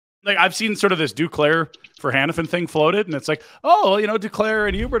Like I've seen sort of this Duclair for Hanifin thing floated, and it's like, oh, Duclair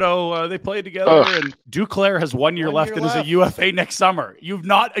and Huberdeau, they played together, and Duclair has 1 year left and is a UFA next summer. You've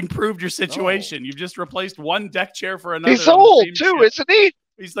not improved your situation. No. You've just replaced one deck chair for another. He's old too, isn't he?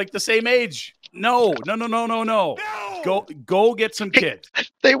 He's like the same age. No. Go get some kids.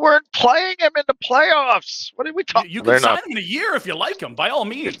 They weren't playing him in the playoffs. What are we talking? You can sign him in a year if you like him. By all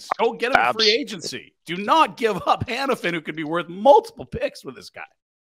means, go get him in free agency. Do not give up Hanifin, who could be worth multiple picks with this guy.